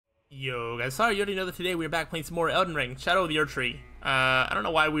Yo guys, sorry you already know that today we are back playing some more Elden Ring, Shadow of the Erdtree. I don't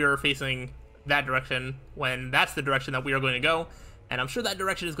know why we are facing that direction when that's the direction that we are going to go, and I'm sure that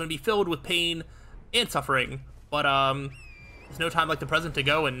direction is going to be filled with pain and suffering, but there's no time like the present to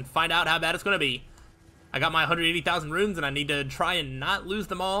go and find out how bad it's going to be. I got my 180,000 runes and I need to try and not lose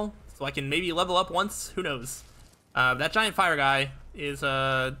them all, so I can maybe level up once, who knows. That giant fire guy is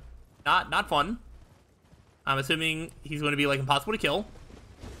not fun. I'm assuming he's going to be like impossible to kill.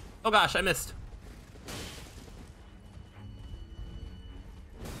 Oh gosh, I missed.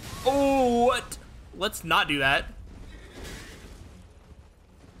 Oh, what? Let's not do that.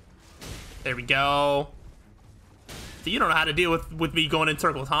 There we go. So you don't know how to deal with me going in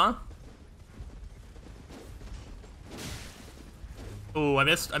circles, huh? Oh, I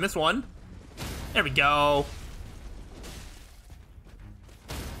missed one. There we go.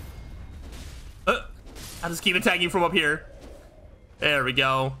 I'll just keep attacking you from up here. There we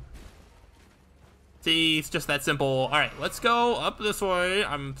go. See, it's just that simple. All right, let's go up this way.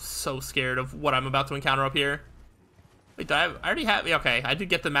 I'm so scared of what I'm about to encounter up here. Wait, I already have... Okay, I did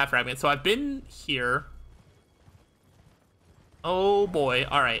get the map fragment. So I've been here. Oh, boy.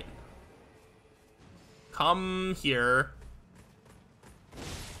 All right. Come here.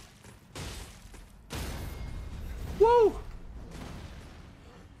 Woo!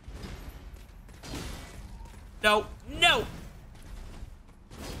 No, no!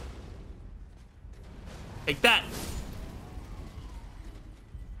 Take that.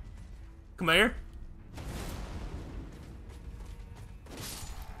 Come here.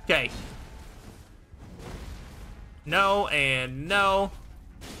 Okay. No and no.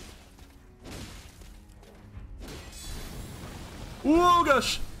 Oh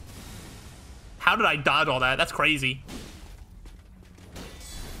gosh. How did I dodge all that? That's crazy.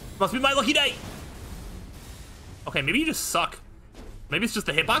 Must be my lucky day. Okay, maybe you just suck. Maybe it's just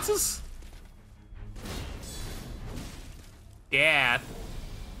the hitboxes? Yeah.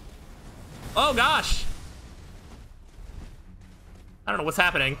 Oh gosh. I don't know what's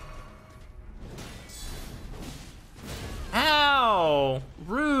happening. Ow!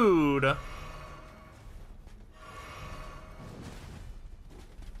 Rude.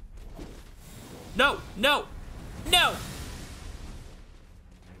 No, no, no!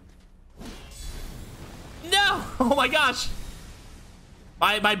 No! Oh my gosh!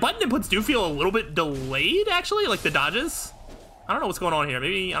 My button inputs do feel a little bit delayed, actually, like the dodges. I don't know what's going on here.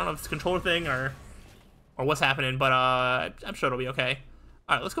 Maybe, I don't know if it's a controller thing or what's happening, but I'm sure it'll be okay.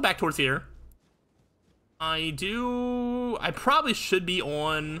 All right, let's go back towards here. I probably should be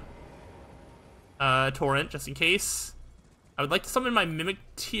on Torrent, just in case. I would like to summon my Mimic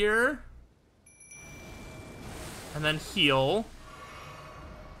Tier. And then heal.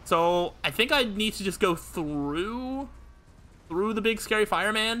 So, I think I need to just go through the big scary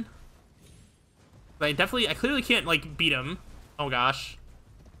fireman. But I clearly can't, like, beat him. Oh gosh.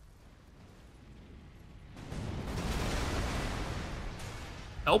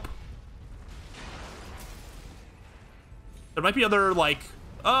 Help. There might be other, like,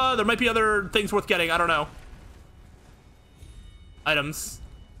 there might be other things worth getting. I don't know. Items.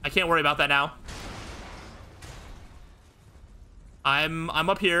 I can't worry about that now. I'm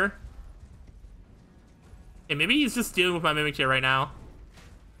up here. Okay, maybe he's just dealing with my Mimic here right now.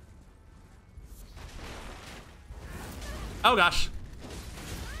 Oh gosh.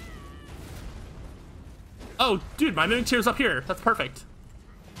 Oh, dude, my Mimic Tier's up here. That's perfect.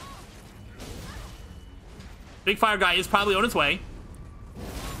 Big fire guy is probably on his way.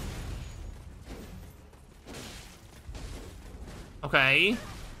 Okay.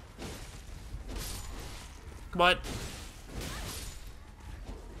 Come on.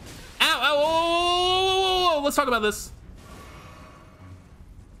 Ow, ow, whoa. Let's talk about this.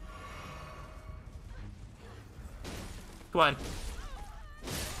 Come on.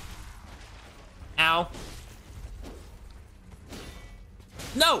 Ow.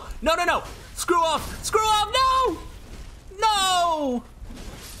 No! No, no, no! Screw off! Screw off! No! No!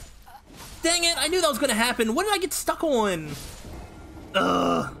 Dang it, I knew that was gonna happen. What did I get stuck on?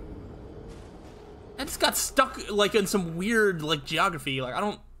 Ugh. I just got stuck, like, in some weird, like, geography. Like, I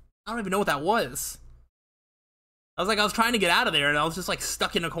don't even know what that was. I was trying to get out of there, and I was just, like,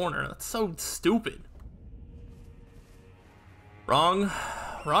 stuck in a corner. That's so stupid. Wrong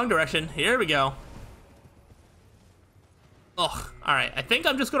direction. Here we go. Ugh. Alright, I think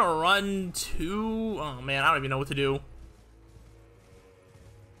I'm just gonna run to... Oh, man, I don't even know what to do.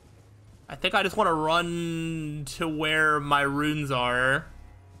 I think I just want to run to where my runes are.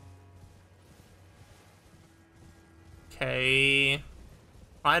 Okay.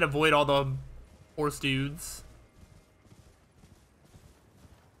 Try and avoid all the horse dudes.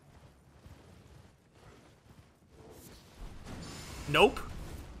 Nope.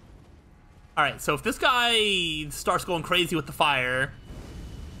 Alright, so if this guy starts going crazy with the fire,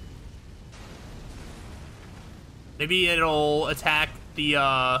 maybe it'll attack the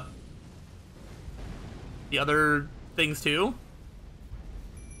other things too.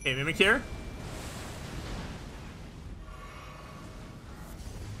 Okay, Mimic here.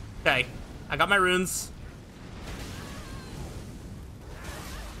 Okay, I got my runes.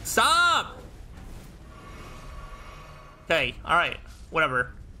 Stop! Okay, alright,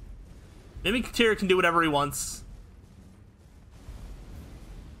 whatever. Mimicketeer can do whatever he wants.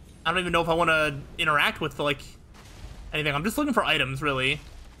 I don't even know if I want to interact with, like, anything. I'm just looking for items, really.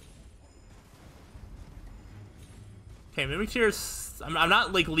 Okay, Mimicketeer's... I'm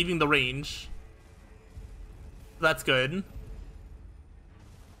not, like, leaving the range. That's good.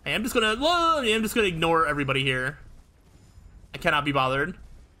 I am just gonna ignore everybody here. I cannot be bothered.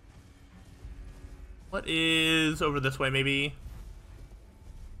 What is over this way, maybe?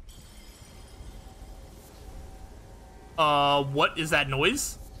 What is that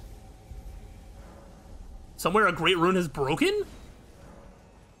noise? Somewhere a great rune has broken?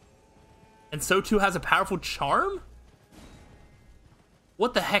 And so too has a powerful charm?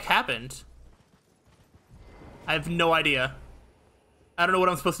 What the heck happened? I have no idea. I don't know what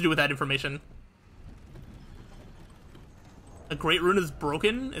I'm supposed to do with that information. A great rune is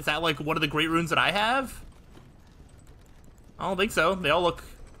broken? Is that like one of the great runes that I have? I don't think so. They all look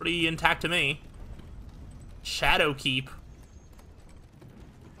pretty intact to me. Shadow Keep.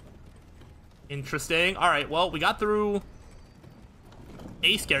 Interesting. Alright, well, we got through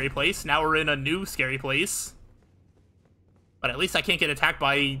a scary place. Now we're in a new scary place. But at least I can't get attacked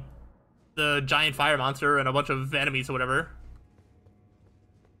by the giant fire monster and a bunch of enemies or whatever.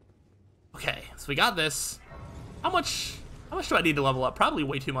 Okay, so we got this. How much do I need to level up? Probably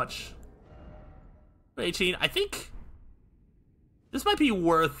way too much. 18. I think this might be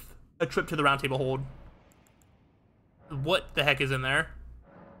worth a trip to the round table hold. What the heck is in there?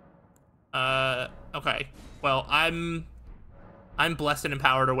 Okay. Well, I'm blessed and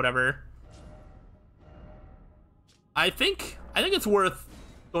empowered or whatever. I think it's worth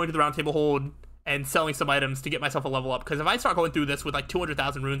going to the round table hold and selling some items to get myself a level up, because if I start going through this with like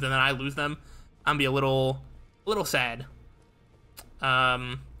 200,000 runes and then I lose them, I'm gonna be a little sad.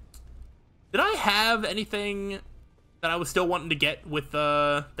 Did I have anything that I was still wanting to get with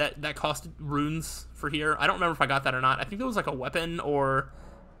that cost runes for here? I don't remember if I got that or not. I think there was like a weapon or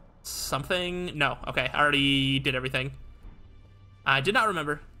something. No, okay, I already did everything. I did not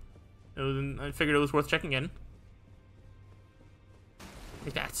remember. I figured it was worth checking in.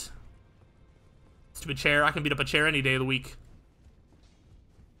 Take that. Stupid chair. I can beat up a chair any day of the week.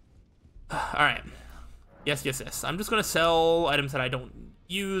 Alright. Yes. I'm just gonna sell items that I don't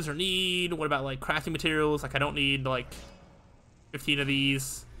use or need. What about like crafting materials? Like I don't need like 15 of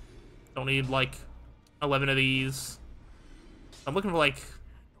these. Don't need like 11 of these. I'm looking for like...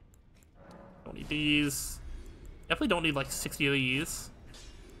 Don't need these. Definitely don't need like 60 of these.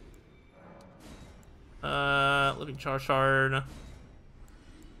 Living char shard.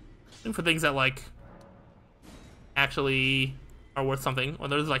 Looking for things that like actually are worth something. Well,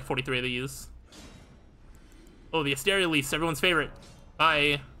 there's like 43 of these. Oh, the Asteria lease, everyone's favorite.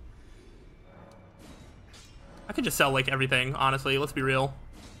 Bye. I could just sell like everything, honestly. Let's be real.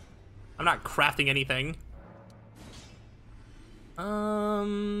 I'm not crafting anything.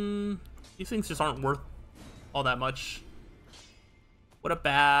 These things just aren't worth all that much. What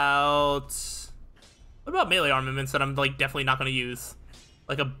about melee armaments that I'm like definitely not gonna use?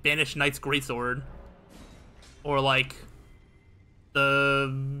 Like a Banished Knight's Greatsword. Or like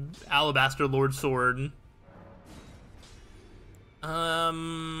the Alabaster Lord Sword.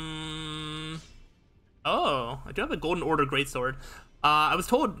 Oh, I do have a Golden Order Greatsword. I was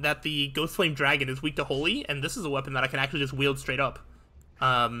told that the Ghost Flame Dragon is weak to Holy, and this is a weapon that I can actually just wield straight up.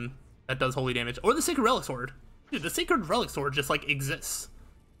 That does Holy damage. Or the Sacred Relic Sword. Dude, the Sacred Relic Sword just, like, exists.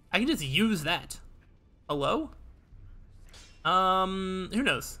 I can just use that. Hello? Who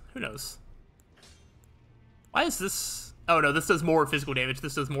knows? Who knows? Why is this... Oh, no, this does more physical damage.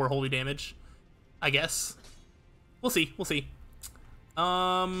 This does more Holy damage. I guess. We'll see. We'll see.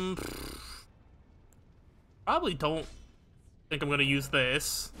 Probably don't think I'm gonna use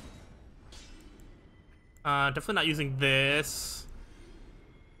this. Definitely not using this.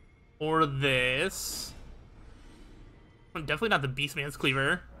 Or this. Definitely not the Beastman's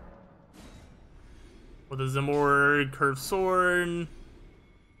Cleaver. Or the Zamor Curved Sword.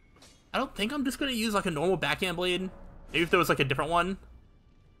 I don't think I'm just gonna use like a normal backhand blade. Maybe if there was like a different one.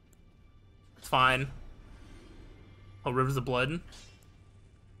 It's fine. Oh, Rivers of Blood.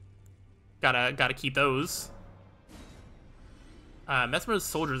 Gotta keep those. Mesmer's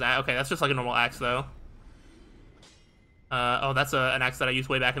Soldier's axe. Okay, that's just like a normal axe, though. Oh, that's an axe that I used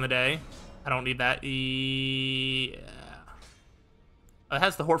way back in the day. I don't need that. Yeah. It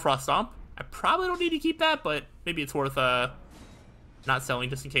has the Hoarfrost Stomp. I probably don't need to keep that, but maybe it's worth not selling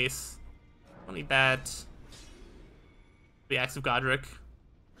just in case. I don't need that. The Axe of Godric.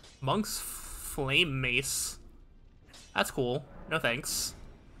 Monk's Flame Mace. That's cool. No thanks.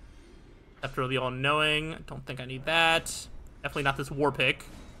 Scepter of the All-Knowing. Don't think I need that. Definitely not this War Pick.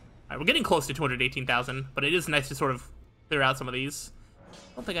 Alright, we're getting close to 218,000, but it is nice to sort of clear out some of these.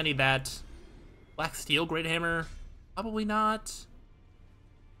 Don't think I need that. Black Steel Great Hammer. Probably not.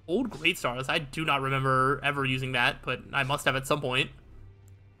 Old Great Stars. I do not remember ever using that, but I must have at some point.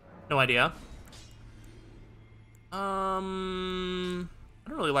 No idea. I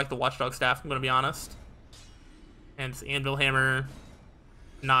don't really like the Watchdog Staff, I'm gonna be honest. And this Anvil Hammer.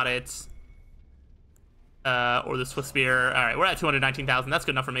 Not it. Or the Swift Spear. Alright, we're at 219,000. That's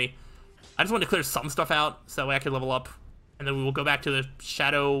good enough for me. I just wanted to clear some stuff out so that way I could level up. And then we will go back to the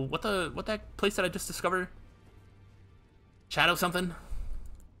Shadow... What that place that I just discovered? Shadow something?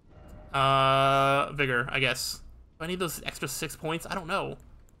 Vigor, I guess. Do I need those extra 6 points? I don't know.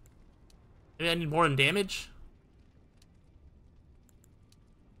 Maybe I need more in damage?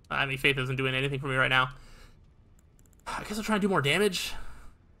 I mean, Faith isn't doing anything for me right now. I guess I'll try and do more damage.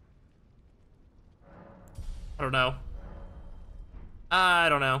 I don't know. I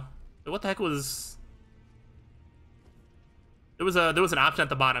don't know. What the heck was... There was an option at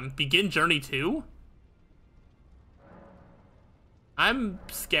the bottom. Begin Journey 2? I'm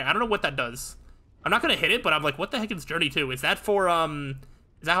scared. I don't know what that does. I'm not gonna hit it, but I'm like, what the heck is Journey 2? Is that for, is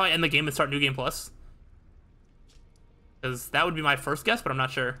that how I end the game and start New Game Plus? Because that would be my first guess, but I'm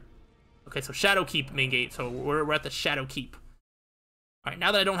not sure. Okay, so Shadow Keep main gate. So we're at the Shadow Keep. Alright,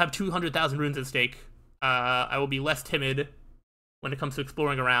 now that I don't have 200,000 runes at stake, I will be less timid when it comes to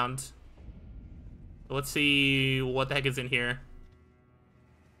exploring around. So let's see what the heck is in here.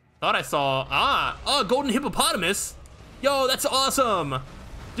 Thought I saw... Oh, Golden Hippopotamus! Yo, that's awesome!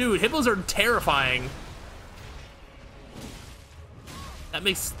 Dude, hippos are terrifying.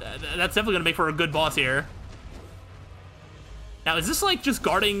 That's definitely gonna make for a good boss here. Now, is this like just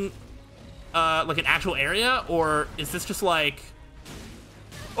guarding like an actual area, or is this just like...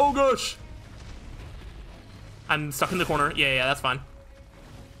 Oh gosh! I'm stuck in the corner. Yeah, that's fine.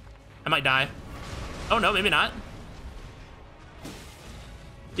 I might die. Oh no, maybe not.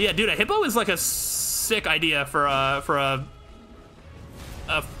 Yeah, dude, a hippo is like a sick idea for a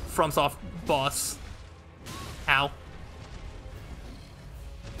FromSoft boss. Ow.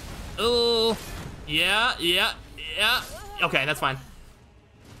 Oh, yeah. Okay, that's fine.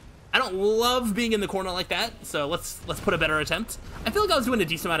 I don't love being in the corner like that, so let's put a better attempt. I feel like I was doing a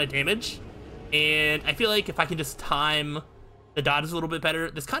decent amount of damage, and I feel like if I can just time the dodges a little bit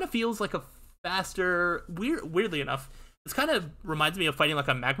better, this kind of feels like a faster... Weirdly enough, this kind of reminds me of fighting like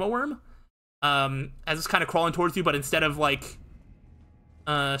a magma worm, as it's kind of crawling towards you, but instead of like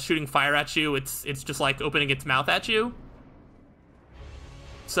shooting fire at you, it's just like opening its mouth at you.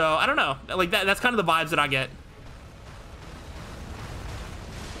 So I don't know, like that's kind of the vibes that I get.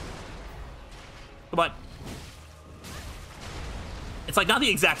 But it's like not the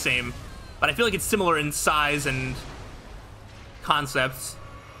exact same, but I feel like it's similar in size and concepts.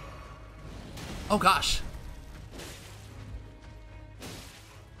 Oh gosh.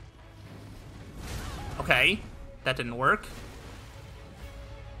 Okay, that didn't work.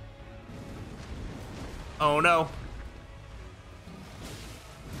 Oh no.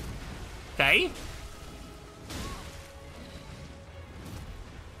 Okay.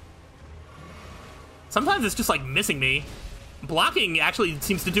 Sometimes it's just like missing me. Blocking actually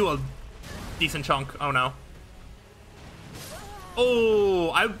seems to do a decent chunk. Oh no.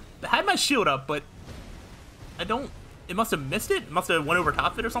 Oh, I had my shield up, but I don't... It must have missed it? It must have went over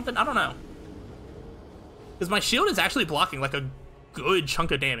top of it or something? I don't know. Because my shield is actually blocking like a good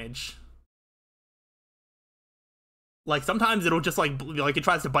chunk of damage. Like sometimes it'll just like it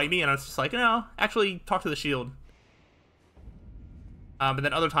tries to bite me and it's just like, no, actually talk to the shield. But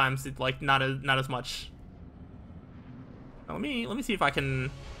then other times it's like not as much. Now, let me see if I can...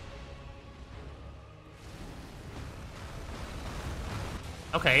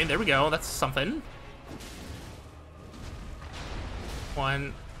 Okay, there we go. That's something.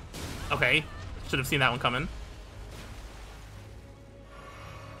 One. Okay, should have seen that one coming.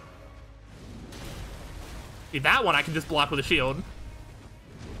 See, that one I can just block with a shield.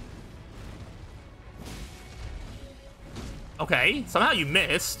 Okay, somehow you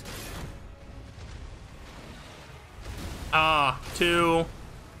missed. Two.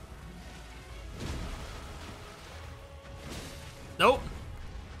 Nope.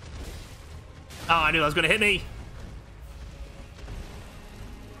 Oh, I knew that was gonna hit me.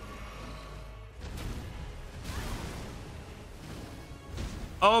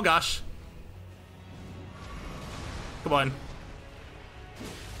 Oh gosh. Come on.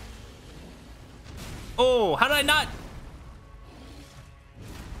 Oh, how did I not?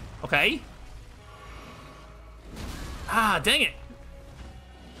 Okay. Ah, dang it.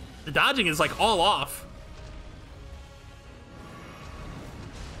 The dodging is like all off.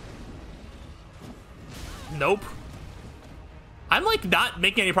 Nope. I'm like not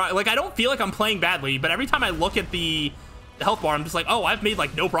making any progress. Like, I don't feel like I'm playing badly, but every time I look at the health bar, I'm just like, oh, I've made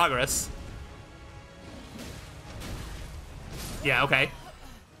like no progress. Yeah, okay.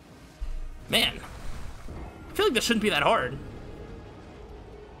 Man. I feel like this shouldn't be that hard.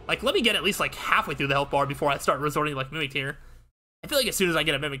 Like, let me get at least like halfway through the health bar before I start resorting to like Mimic Tear. I feel like as soon as I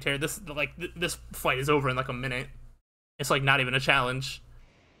get a Mimic Tear, this fight is over in like a minute. It's like not even a challenge.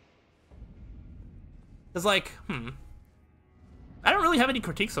 It's like, I don't really have any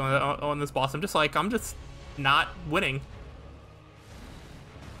critiques on this boss. I'm just not winning.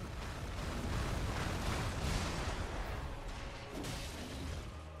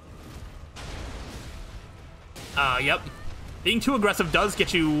 Yep. Being too aggressive does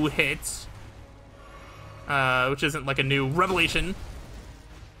get you hits. Which isn't like a new revelation.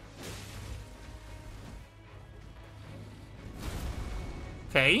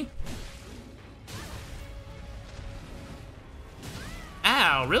 Okay.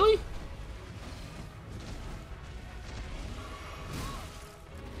 Ow, really?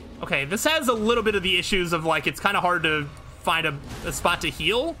 Okay, this has a little bit of the issues of like, it's kind of hard to find a spot to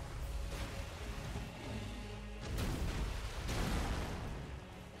heal.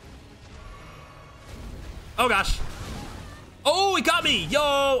 Oh gosh. Oh, it got me. Yo.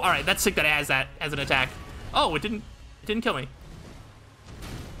 All right, that's sick that it has that as an attack. Oh, it didn't kill me.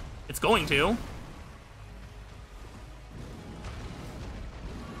 It's going to.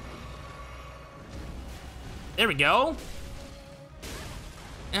 There we go.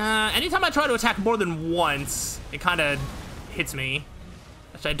 Anytime I try to attack more than once, it kind of hits me,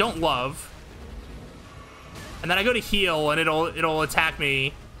 which I don't love. And then I go to heal, and it'll attack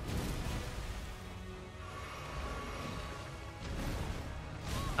me.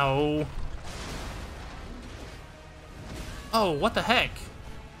 Oh. Oh, what the heck?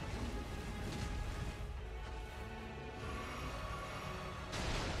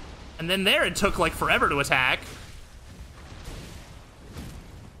 And then there it took like forever to attack.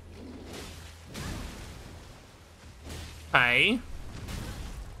 Okay.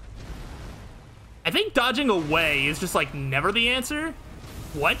 I think dodging away is just like never the answer.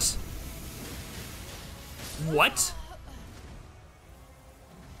 What? What?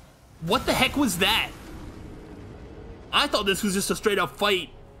 What the heck was that? I thought this was just a straight up fight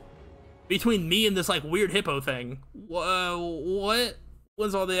between me and this like weird hippo thing. What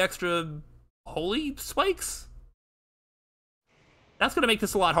was all the extra holy spikes? That's gonna make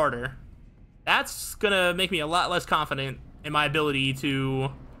this a lot harder. That's gonna make me a lot less confident in my ability to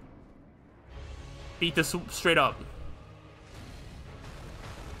beat this straight up.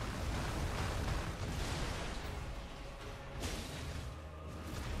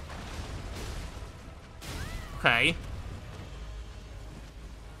 Okay.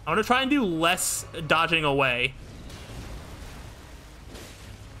 I'm gonna try and do less dodging away.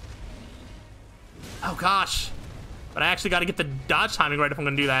 Oh gosh. But I actually gotta get the dodge timing right if I'm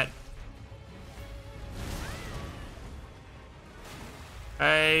gonna do that.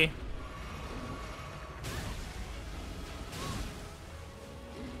 Okay.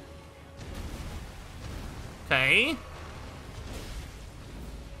 Okay.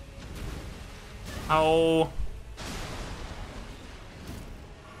 Oh.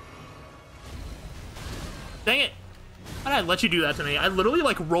 Dang it. Why did I let you do that to me? I literally,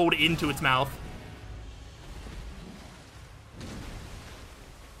 like, rolled into its mouth.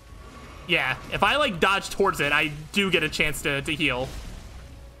 Yeah, if I, like, dodge towards it, I do get a chance to heal.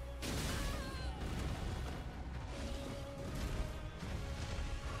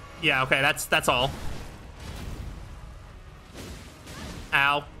 Yeah, okay, that's all.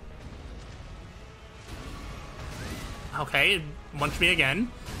 Ow. Okay, it munched me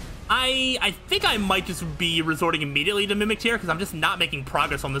again. I think I might just be resorting immediately to Mimic Tear because I'm just not making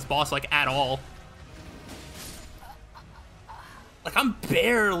progress on this boss, like, at all. Like, I'm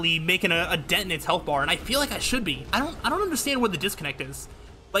barely making a dent in its health bar, and I feel like I should be. I don't understand where the disconnect is.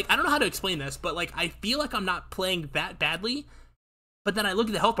 Like, I don't know how to explain this, but, like, I feel like I'm not playing that badly, but then I look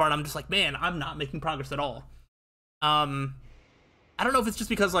at the health bar, and I'm just like, man, I'm not making progress at all. I don't know if it's just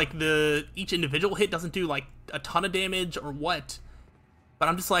because, like, each individual hit doesn't do, like, a ton of damage or what. But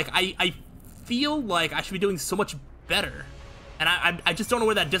I'm just like, I feel like I should be doing so much better. And I just don't know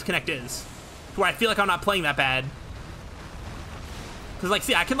where that disconnect is. Where I feel like I'm not playing that bad. Because, like,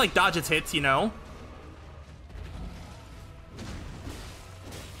 see, I can, like, dodge its hits, you know?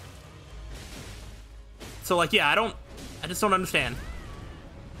 So, like, yeah, I just don't understand.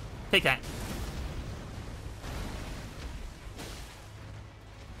 Take that.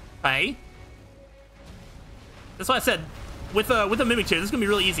 Okay. That's why I said, with a Mimic Chair, this is gonna be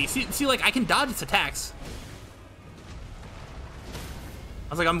really easy. See, like, I can dodge its attacks. I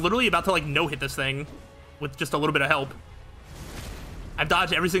was like, I'm literally about to, like, no-hit this thing with just a little bit of help. I've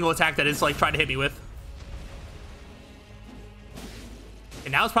dodged every single attack that it's, like, trying to hit me with.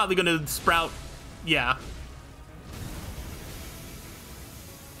 And now it's probably gonna sprout, yeah.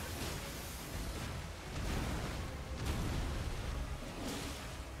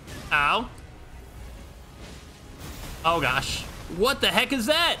 Ow. Oh gosh. What the heck is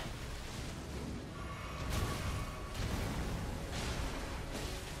that?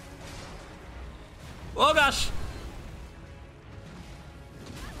 Oh gosh.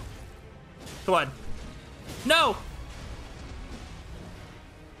 Come on. No.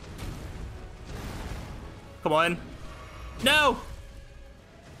 Come on. No.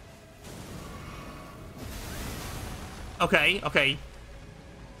 Okay, okay.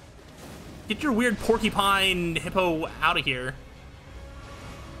 Get your weird porcupine hippo out of here.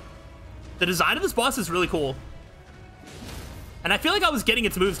 The design of this boss is really cool. And I feel like I was getting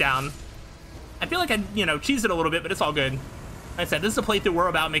its moves down. I feel like I, you know, cheesed it a little bit, but it's all good. Like I said, this is a playthrough we're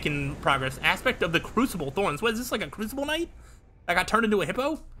about making progress. Aspect of the Crucible Thorns. What is this, like a Crucible Knight? I got turned into a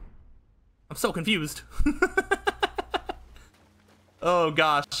hippo? I'm so confused. Oh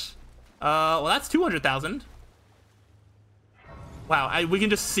gosh. Well, that's 200,000. Wow, we can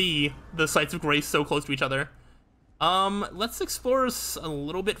just see the sites of grace so close to each other. Let's explore a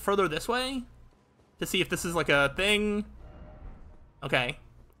little bit further this way to see if this is like a thing. Okay.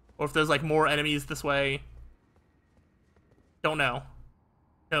 Or if there's like more enemies this way. Don't know.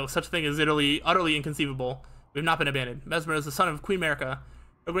 No, such a thing is utterly inconceivable. We have not been abandoned. Mesmer is the son of Queen America.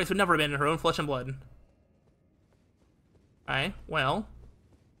 Her grace would never abandon her own flesh and blood. Alright, well.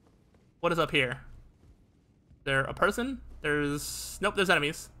 What is up here? Is there a person? Nope, there's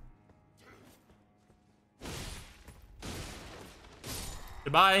enemies.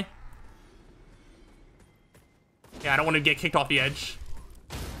 Goodbye. Yeah, I don't want to get kicked off the edge.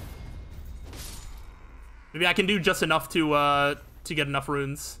 Maybe I can do just enough to get enough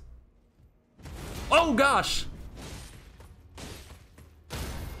runes. Oh gosh!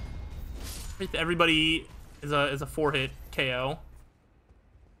 Everybody is a 4-hit KO.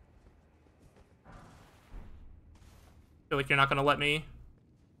 Feel like you're not gonna let me.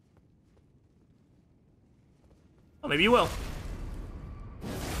 Oh, maybe you will.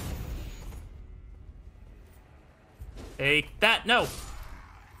 Take that. No.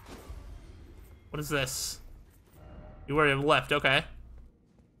 What is this? You already have left. Okay.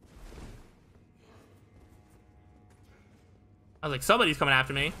 I was like, somebody's coming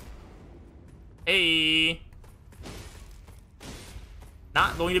after me. Hey.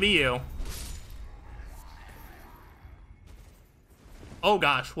 Not going to be you. Oh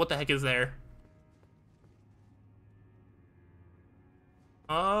gosh, what the heck is there?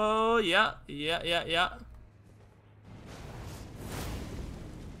 Oh, yeah.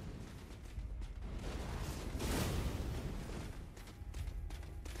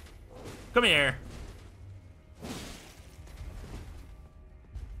 Come here.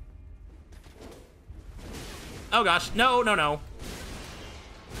 Oh gosh, no.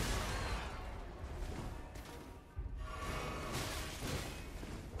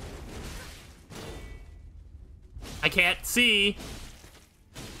 I can't see.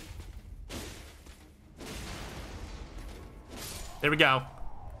 There we go.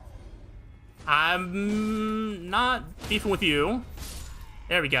 I'm not beefing with you.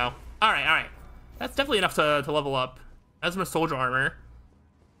 There we go. Alright. That's definitely enough to level up. Mesmer soldier armor.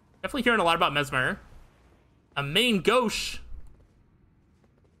 Definitely hearing a lot about Mesmer. A main gauche.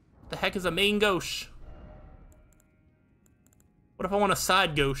 What the heck is a main gauche? What if I want a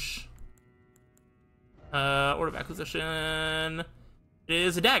side gauche? Order of acquisition. It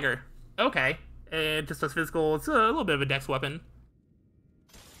is a dagger. Okay. It just does physical. It's a little bit of a dex weapon.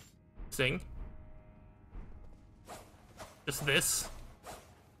 Sing. Just this.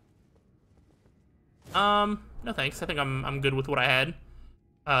 No thanks. I think I'm good with what I had.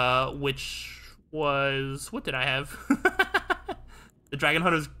 Which was, what did I have? The Dragon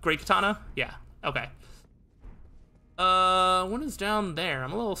Hunter's Great Katana? Yeah. Okay. What is down there?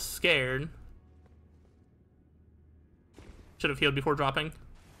 I'm a little scared. Should have healed before dropping.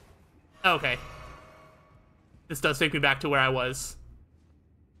 Okay. This does take me back to where I was.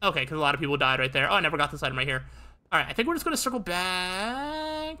 Okay, because a lot of people died right there. Oh, I never got this item right here. Alright, I think we're just going to circle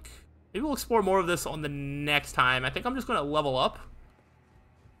back. Maybe we'll explore more of this on the next time. I think I'm just going to level up.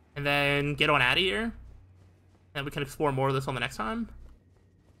 And then get on out of here. And we can explore more of this on the next time.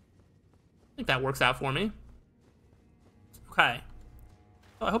 I think that works out for me. Okay.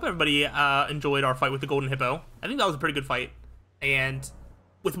 So I hope everybody enjoyed our fight with the Golden Hippo. I think that was a pretty good fight. And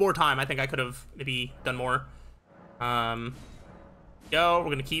with more time, I think I could have maybe done more. We're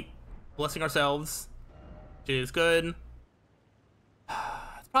going to keep blessing ourselves, which is good.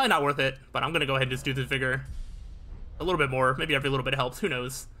 It's probably not worth it, but I'm going to go ahead and just do this vigor a little bit more. Maybe every little bit helps. Who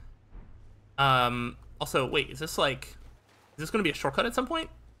knows? Also, wait, is this going to be a shortcut at some point?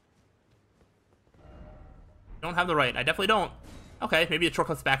 I don't have the right. I definitely don't. Okay, maybe the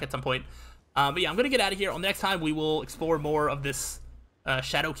shortcut's back at some point. But yeah, I'm going to get out of here. On the next time, we will explore more of this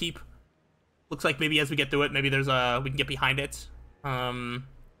Shadow Keep. Looks like maybe as we get through it, maybe we can get behind it. And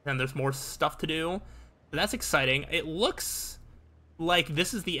there's more stuff to do. So that's exciting. It looks like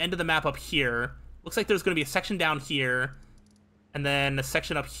this is the end of the map up here. Looks like there's going to be a section down here. And then a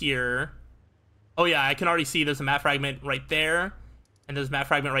section up here. Oh yeah, I can already see there's a map fragment right there. And there's a map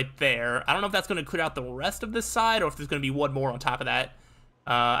fragment right there. I don't know if that's going to clear out the rest of this side or if there's going to be one more on top of that.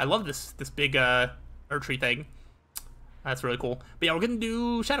 I love this big Erdtree thing. That's really cool. But yeah, we're going to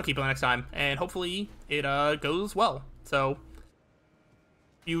do Shadowkeep on the next time. And hopefully it goes well. So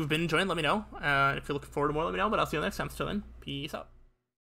if you've been enjoying, let me know. If you're looking forward to more, let me know. But I'll see you next time. Still in. Peace out.